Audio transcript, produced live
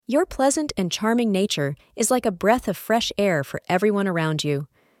Your pleasant and charming nature is like a breath of fresh air for everyone around you.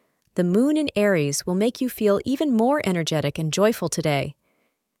 The moon in Aries will make you feel even more energetic and joyful today.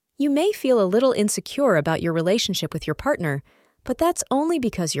 You may feel a little insecure about your relationship with your partner, but that's only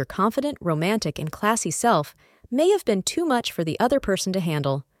because your confident, romantic, and classy self may have been too much for the other person to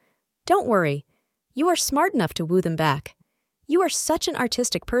handle. Don't worry, you are smart enough to woo them back. You are such an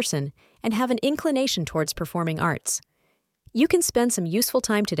artistic person and have an inclination towards performing arts. You can spend some useful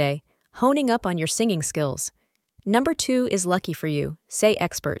time today honing up on your singing skills. Number 2 is lucky for you, say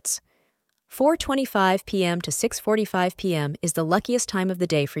experts. 4:25 p.m. to 6:45 p.m. is the luckiest time of the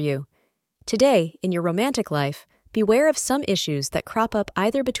day for you. Today, in your romantic life, beware of some issues that crop up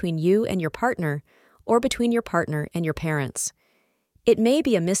either between you and your partner or between your partner and your parents. It may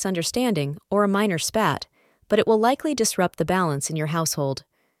be a misunderstanding or a minor spat, but it will likely disrupt the balance in your household.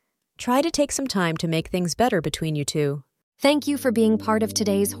 Try to take some time to make things better between you two. Thank you for being part of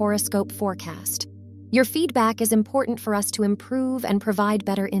today's horoscope forecast. Your feedback is important for us to improve and provide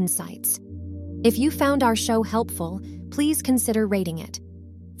better insights. If you found our show helpful, please consider rating it.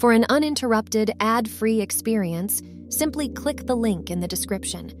 For an uninterrupted, ad-free experience, simply click the link in the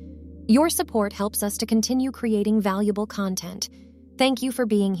description. Your support helps us to continue creating valuable content. Thank you for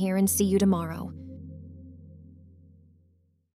being here and see you tomorrow.